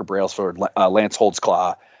want Parker Brailsford, Lance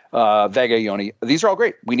Holtzclaw, Vega Ioni. These are all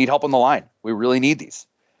great. We need help on the line. We really need these.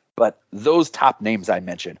 But those top names I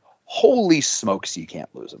mentioned, holy smokes, you can't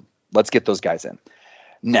lose them. Let's get those guys in.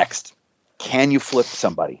 Next, can you flip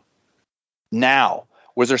somebody? Now,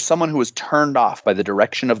 was there someone who was turned off by the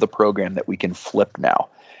direction of the program that we can flip now?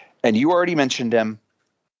 And you already mentioned him.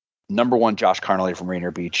 Number 1, Josh Carnley from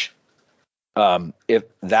Rainier Beach. If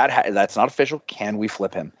that's not official, can we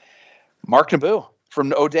flip him? Mark Naboo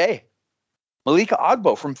from O'Day. Malika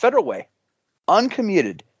Agbo from Federal Way.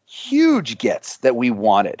 Uncommuted. Huge gets that we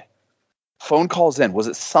wanted. Phone calls in. Was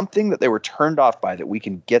it something that they were turned off by that we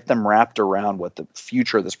can get them wrapped around what the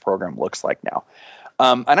future of this program looks like now?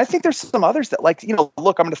 And I think there's some others that look,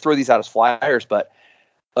 I'm going to throw these out as flyers, but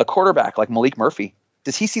a quarterback like Malik Murphy,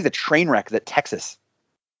 does he see the train wreck that Texas,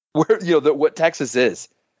 what Texas is?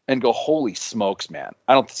 And go, holy smokes, man.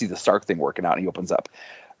 I don't see the Sark thing working out. And he opens up.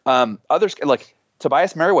 Others like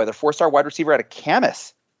Tobias Merriweather, 4-star wide receiver out of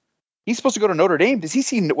Camas. He's supposed to go to Notre Dame. Does he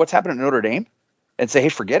see what's happening at Notre Dame and say, hey,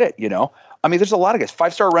 forget it? I mean, there's a lot of guys.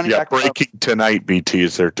 5-star running back. Breaking tonight, BT,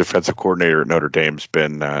 is their defensive coordinator at Notre Dame's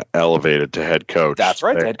been elevated to head coach. That's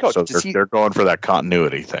right, the head coach. So they're going for that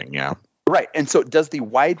continuity thing, yeah. Right. And so does the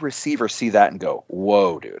wide receiver see that and go,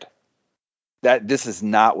 whoa, dude? This is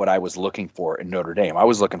not what I was looking for in Notre Dame. I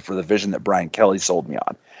was looking for the vision that Brian Kelly sold me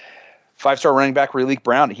on. 5-star running back Raleek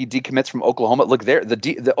Brown. He decommits from Oklahoma. Look there,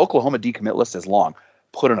 the Oklahoma decommit list is long.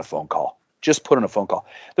 Put in a phone call. Just put in a phone call.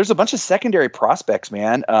 There's a bunch of secondary prospects,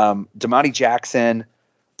 man. Damani Jackson,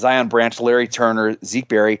 Zion Branch, Larry Turner, Zeke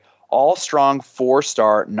Berry, all strong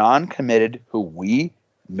 4-star non-committed who we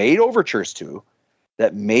made overtures to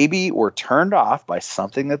that maybe were turned off by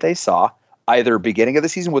something that they saw either beginning of the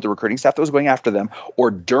season with the recruiting staff that was going after them or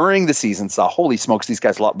during the season saw, holy smokes, these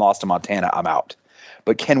guys lost to Montana. I'm out.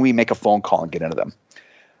 But can we make a phone call and get into them?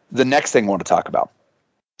 The next thing I want to talk about,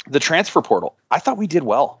 the transfer portal. I thought we did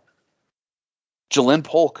well. Jalen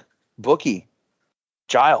Polk, Bookie,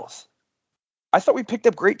 Giles. I thought we picked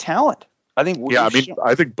up great talent. I think. Yeah, I mean,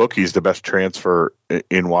 I think Bookie's the best transfer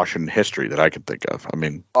in Washington history that I can think of. I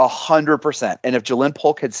mean, 100%. And if Jalen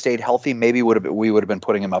Polk had stayed healthy, maybe we would have been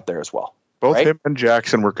putting him up there as well. Both right? him and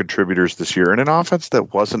Jackson were contributors this year in an offense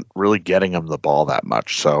that wasn't really getting him the ball that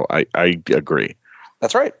much. So I agree.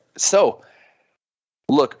 That's right. So,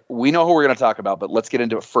 look, we know who we're going to talk about, but let's get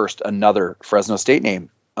into it first. Another Fresno State name.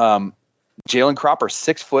 Jalen Cropper,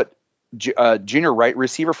 6 foot junior right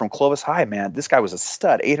receiver from Clovis High, man. This guy was a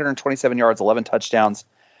stud. 827 yards, 11 touchdowns.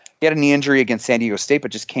 He had a knee injury against San Diego State,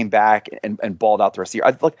 but just came back and balled out the rest of the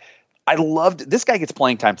year. I loved this guy gets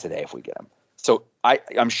playing time today if we get him. So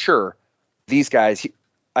I'm sure these guys,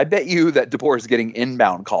 I bet you that DeBoer is getting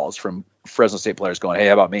inbound calls from Fresno State players going, hey,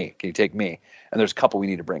 how about me? Can you take me? And there's a couple we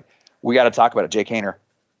need to bring. We got to talk about it. Jake Haener.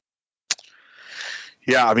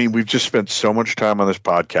 Yeah, I mean, we've just spent so much time on this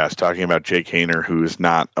podcast talking about Jake Haener, who is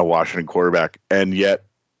not a Washington quarterback, and yet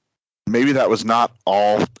maybe that was not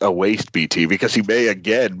all a waste, BT, because he may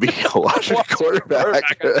again be a Washington quarterback.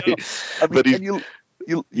 I mean,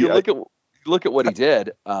 you look at what he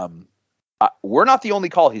did. We're not the only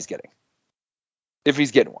call he's getting, if he's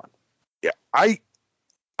getting one. Yeah,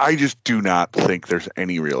 I just do not think there's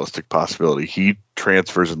any realistic possibility he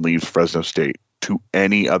transfers and leaves Fresno State to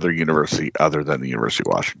any other university other than the University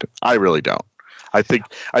of Washington. I really don't. I think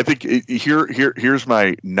here's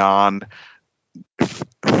my non-actual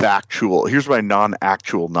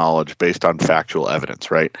knowledge based on factual evidence,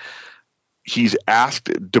 right?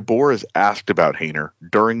 DeBoer is asked about Haener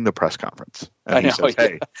during the press conference. And he says,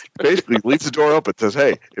 hey, basically leaves the door open, says,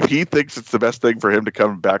 hey, if he thinks it's the best thing for him to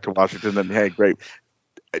come back to Washington, then hey, great.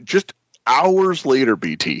 Just hours later,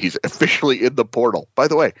 BT, he's officially in the portal. By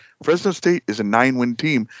the way, Fresno State is a 9-win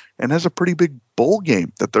team and has a pretty big bowl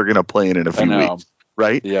game that they're going to play in a few weeks,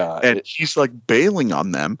 right? Yeah. And he's like bailing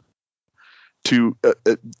on them to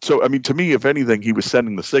so, I mean, to me, if anything, he was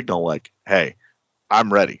sending the signal like, hey,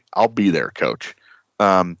 I'm ready. I'll be there, coach.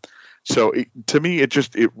 So to me,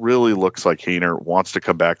 it really looks like Haener wants to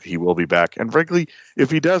come back. He will be back. And frankly, if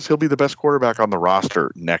he does, he'll be the best quarterback on the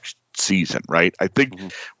roster next season, right? I think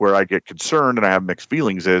where I get concerned and I have mixed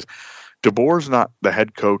feelings is DeBoer's not the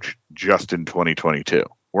head coach just in 2022.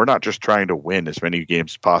 We're not just trying to win as many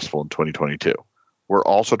games as possible in 2022. We're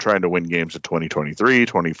also trying to win games in 2023,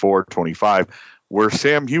 24, 25, where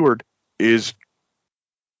Sam Heward is,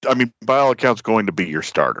 I mean, by all accounts, going to be your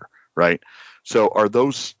starter, right? So are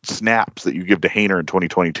those snaps that you give to Haener in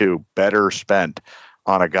 2022 better spent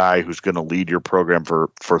on a guy who's going to lead your program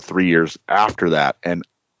for 3 years after that? And,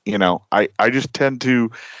 you know, I just tend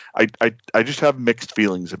to I just have mixed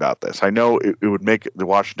feelings about this. I know it would make the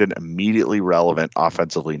Washington immediately relevant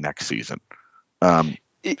offensively next season.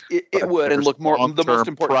 It would, and look more the most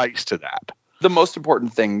important price to that. The most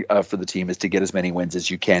important thing for the team is to get as many wins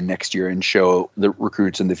as you can next year and show the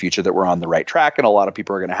recruits in the future that we're on the right track. And a lot of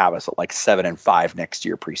people are going to have us at like 7-5 next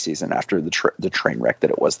year preseason after the train wreck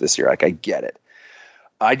that it was this year. Like, I get it.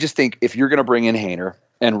 I just think if you're going to bring in Haener,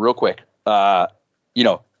 and real quick,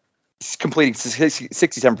 completing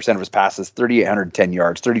 67% of his passes, 3,810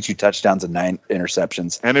 yards, 32 touchdowns, and 9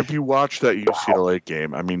 interceptions. And if you watch that UCLA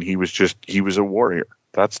game, I mean, he was a warrior.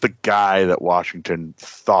 That's the guy that Washington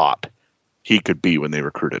thought he could be when they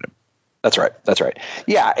recruited him. That's right.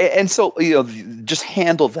 Yeah. And so, just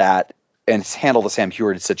handle that and handle the Sam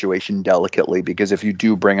Heward situation delicately, because if you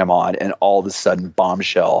do bring him on and all of a sudden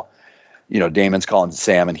bombshell, Damon's calling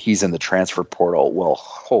Sam and he's in the transfer portal. Well,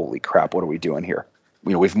 holy crap. What are we doing here?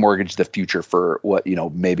 We've mortgaged the future for what,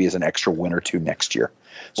 maybe is an extra win or two next year.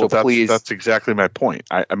 So please. That's exactly my point.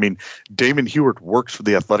 I mean, Damon Heward works for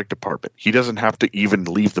the athletic department. He doesn't have to even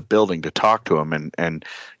leave the building to talk to him and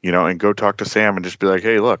go talk to Sam and just be like,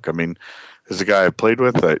 hey, look, I mean, this is a guy I played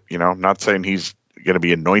with that, I'm not saying he's going to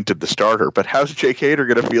be anointed the starter, but how's Jake Haener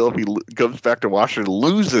going to feel if he comes back to Washington,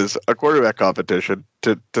 loses a quarterback competition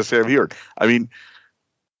to Sam Heward? I mean,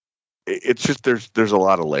 it's just, there's a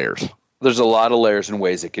lot of layers. There's a lot of layers and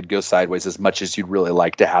ways it could go sideways, as much as you'd really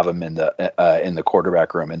like to have him in the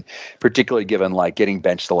quarterback room, and particularly given like getting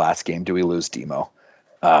benched the last game, do we lose Demo?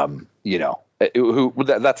 That's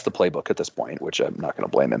the playbook at this point, which I'm not going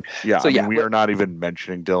to blame him. Yeah, so, we are not even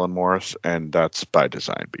mentioning Dylan Morris, and that's by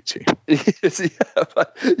design, BT.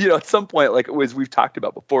 But at some point, like as we've talked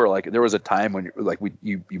about before, like there was a time when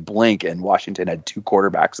you blink and Washington had 2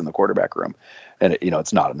 quarterbacks in the quarterback room, and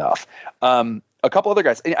it's not enough. A couple other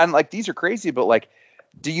guys, and like these are crazy, but like,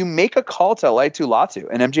 do you make a call to Laitu Latu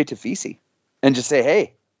and MJ Tafisi and just say,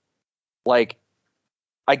 hey, like,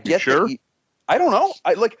 I get sure? I don't know.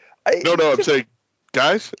 I'm saying,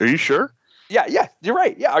 guys, are you sure? Yeah, you're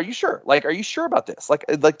right. Yeah, are you sure? Like, are you sure about this? Like,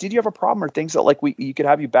 did you have a problem or things that like you could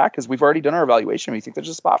have you back because we've already done our evaluation. We think there's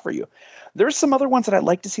a spot for you. There's some other ones that I'd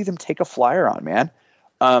like to see them take a flyer on, man.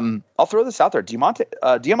 I'll throw this out there. Diamante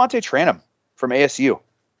Tranum from ASU,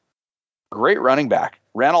 great running back,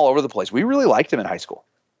 ran all over the place. We really liked him in high school.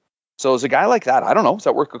 So as a guy like that, I don't know, is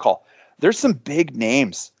that worth a call? There's some big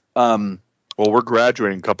names. Well, we're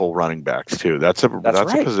graduating a couple running backs too. That's right.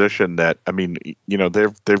 A position that, I mean, you know,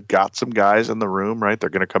 they've got some guys in the room, right?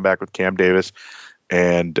 They're going to come back with Cam Davis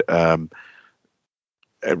and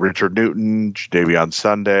Richard Newton, Davion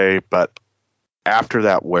Sunday. But after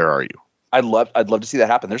that, where are you? I'd love to see that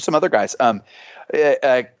happen. There's some other guys.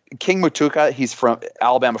 King Mutuka, he's from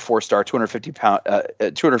Alabama, 4-star, 250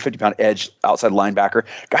 pound edge outside linebacker.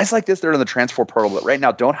 Guys like this, they're in the transfer portal, but right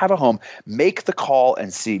now don't have a home. Make the call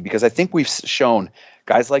and see, because I think we've shown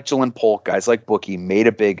guys like Jalen Polk, guys like Bookie made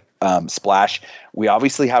a big splash. We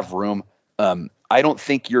obviously have room. I don't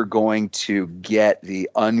think you're going to get the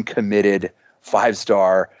uncommitted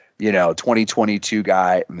 5-star, 2022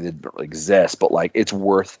 guy. I mean, it doesn't really exist, but like, it's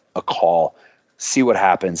worth a call. See what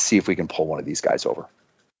happens. See if we can pull one of these guys over.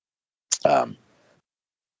 I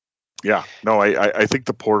think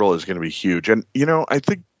the portal is going to be huge. And, I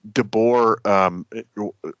think DeBoer,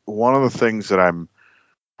 one of the things that I'm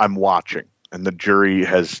watching, and the jury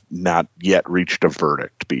has not yet reached a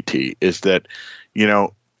verdict, BT, is that,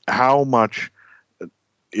 how much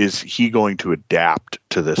is he going to adapt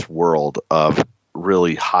to this world of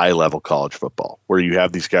really high level college football, where you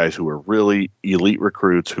have these guys who are really elite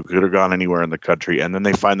recruits who could have gone anywhere in the country, and then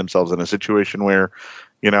they find themselves in a situation where,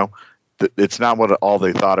 it's not what all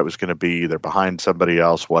they thought it was going to be. They're behind somebody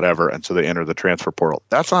else, whatever, and so they enter the transfer portal.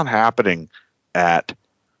 That's not happening at,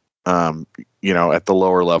 at the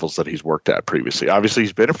lower levels that he's worked at previously. Obviously,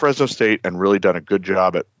 he's been at Fresno State and really done a good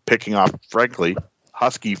job at picking off, frankly,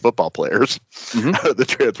 Husky football players out of the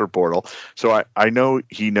transfer portal. So I know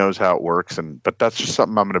he knows how it works, but that's just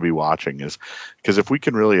something I'm going to be watching, is because if we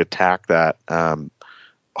can really attack that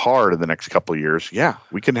hard in the next couple of years,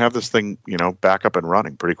 we can have this thing, back up and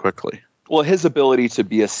running pretty quickly. Well, his ability to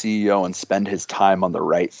be a CEO and spend his time on the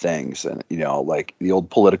right things, and like the old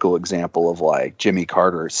political example of like Jimmy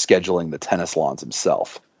Carter scheduling the tennis lawns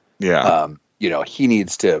himself. Yeah. He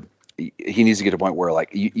needs to get to a point where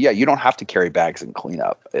like, you don't have to carry bags and clean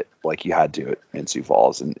up it like you had to in Sioux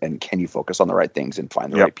Falls, and can you focus on the right things and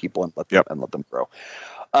find the right people and let them grow.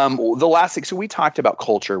 The last thing, so we talked about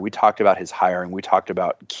culture, we talked about his hiring, we talked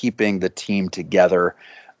about keeping the team together.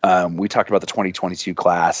 We talked about the 2022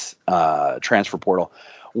 class, transfer portal.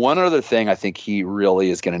 One other thing I think he really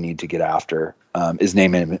is going to need to get after is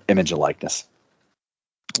name, image, and likeness.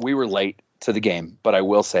 We were late to the game, but I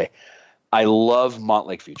will say I love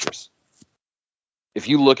Montlake Futures. If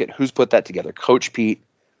you look at who's put that together, Coach Pete,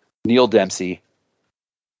 Neil Dempsey,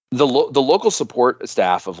 the local support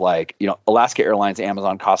staff of Alaska Airlines,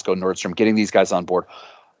 Amazon, Costco, Nordstrom, getting these guys on board.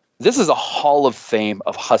 This is a hall of fame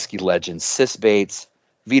of Husky legends: Sis Bates,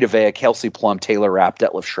 Vita Vea, Kelsey Plum, Taylor Rapp,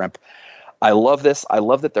 Detlef Shrimp. I love this. I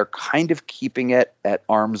love that they're kind of keeping it at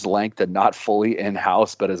arm's length and not fully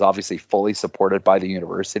in-house, but is obviously fully supported by the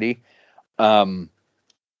university.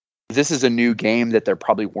 This is a new game that there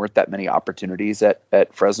probably weren't that many opportunities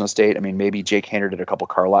at Fresno State. I mean, maybe Jake Hainer did a couple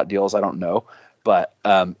car lot deals. I don't know. But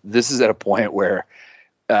this is at a point where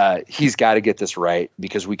he's got to get this right,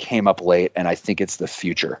 because we came up late, and I think it's the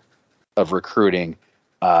future of recruiting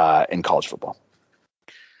in college football.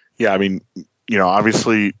 Yeah, I mean,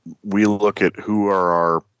 obviously we look at who are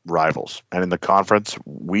our rivals, and in the conference,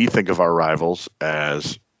 we think of our rivals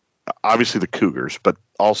as obviously the Cougars, but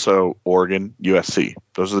also Oregon, USC.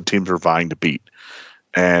 Those are the teams we're vying to beat.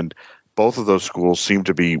 And both of those schools seem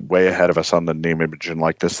to be way ahead of us on the name, image, and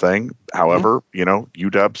likeness thing. However,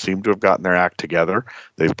 UW seem to have gotten their act together.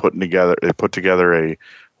 They've put together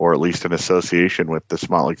or at least an association with the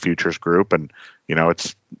Montlake Futures group, and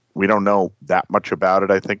we don't know that much about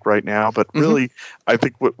it, I think, right now. But really, I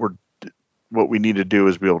think what we need to do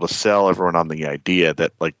is be able to sell everyone on the idea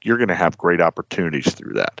that you're going to have great opportunities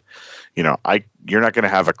through that. You're not going to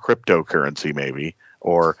have a cryptocurrency maybe,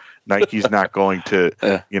 or Nike's not going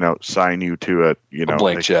to, sign you to a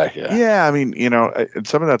blank check. Yeah. I mean, and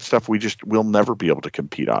some of that stuff we'll never be able to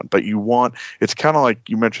compete on. But it's kind of like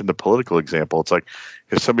you mentioned the political example. It's like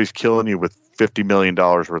if somebody's killing you with $50 million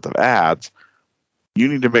worth of ads, you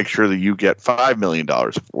need to make sure that you get $5 million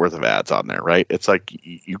worth of ads on there, right? It's like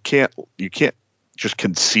you can't just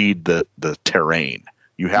concede the terrain.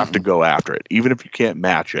 You have to go after it. Even if you can't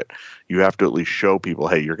match it, you have to at least show people,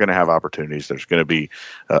 hey, you're going to have opportunities. There's going to be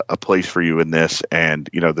a place for you in this. And,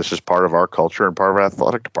 this is part of our culture and part of our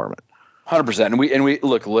athletic department. 100%. And we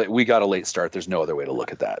look, we got a late start. There's no other way to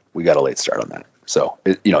look at that. We got a late start on that. So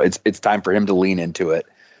it's time for him to lean into it.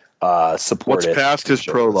 Support What's it. past his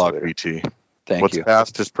prologue, BT? Thank you. What's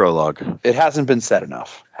past his prologue? It hasn't been said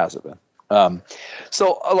enough, has it been?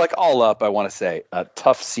 So like all up, I want to say a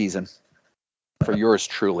tough season for yours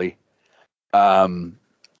truly.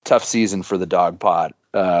 Tough season for the Dawg Pod.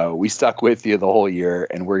 We stuck with you the whole year,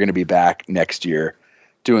 and we're going to be back next year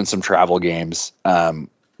doing some travel games.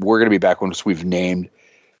 We're going to be back once we've named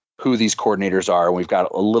who these coordinators are, and we've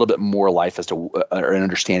got a little bit more life as to or an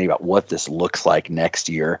understanding about what this looks like next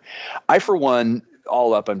year. I, for one,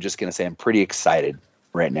 all up, I'm just going to say I'm pretty excited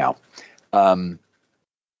right now.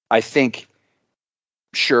 I think,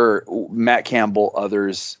 sure, Matt Campbell,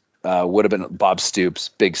 others would have been Bob Stoops,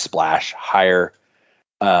 big splash, higher,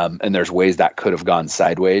 and there's ways that could have gone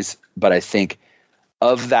sideways. But I think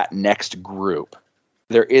of that next group,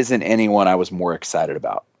 there isn't anyone I was more excited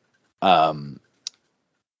about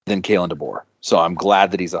than Kalen DeBoer. So I'm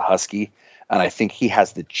glad that he's a Husky, and I think he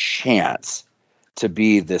has the chance to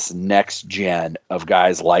be this next gen of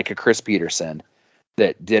guys like a Chris Peterson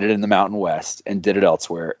that did it in the Mountain West and did it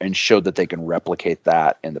elsewhere and showed that they can replicate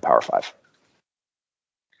that in the Power Five.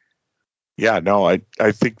 Yeah, no, I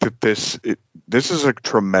think that this is a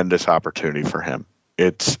tremendous opportunity for him.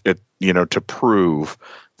 It's to prove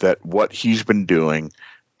that what he's been doing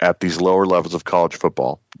at these lower levels of college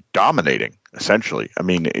football, dominating essentially. I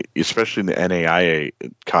mean, especially in the NAIA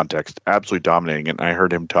context, absolutely dominating. And I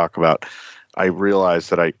heard him talk about, I realized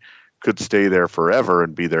that I could stay there forever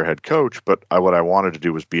and be their head coach, but what I wanted to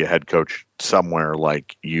do was be a head coach somewhere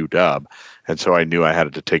like UW. And so I knew I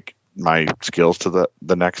had to take my skills to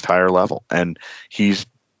the next higher level. And he's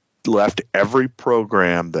left every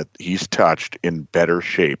program that he's touched in better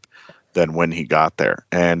shape than when he got there.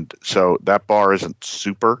 And so that bar isn't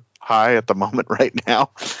super high at the moment right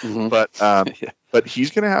now, but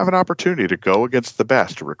he's going to have an opportunity to go against the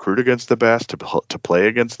best, to recruit against the best, to play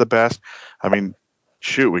against the best. I mean,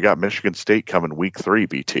 shoot, we got Michigan State coming week 3,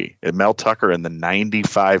 BT. And Mel Tucker and the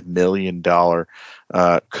 $95 million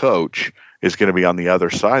coach is going to be on the other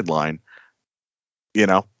sideline.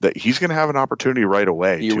 That he's going to have an opportunity right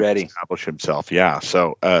away to establish himself. Yeah.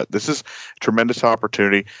 So this is a tremendous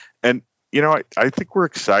opportunity. And, I think we're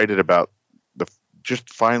excited about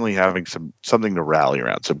just finally having something to rally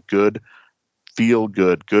around, some good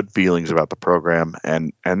feelings about the program.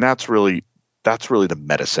 And that's really the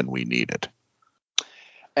medicine we needed.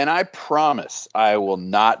 And I promise I will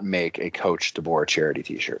not make a Coach DeBoer charity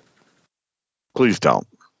t-shirt. Please don't.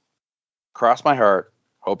 Cross my heart,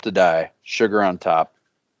 hope to die, sugar on top,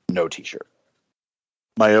 no t-shirt.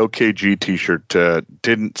 My OKG t-shirt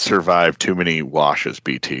didn't survive too many washes,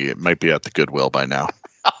 BT. It might be at the Goodwill by now.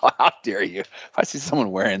 Oh, how dare you? If I see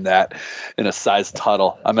someone wearing that in a size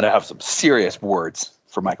Tuttle, I'm going to have some serious words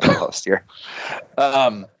for my co-host here.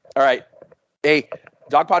 All right. Hey,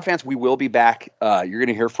 Dawg Pod fans, we will be back. You're going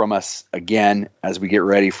to hear from us again as we get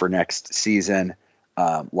ready for next season.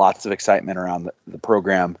 Lots of excitement around the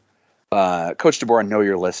program. Coach DeBoer, I know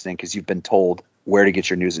you're listening because you've been told where to get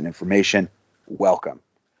your news and information. Welcome.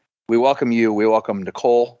 We welcome you. We welcome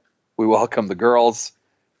Nicole. We welcome the girls.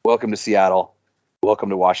 Welcome to Seattle.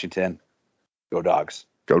 Welcome to Washington. Go Dogs.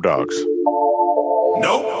 Go Dogs.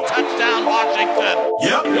 Nope. Touchdown, Washington.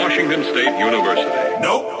 Yep. Washington State University.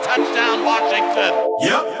 Nope. Touchdown, Washington.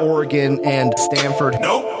 Yep. Oregon and Stanford.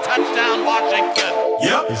 Nope. Touchdown, Washington.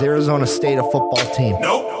 Yep. Is Arizona State a football team?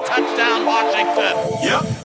 Nope. Touchdown, Washington. Yep.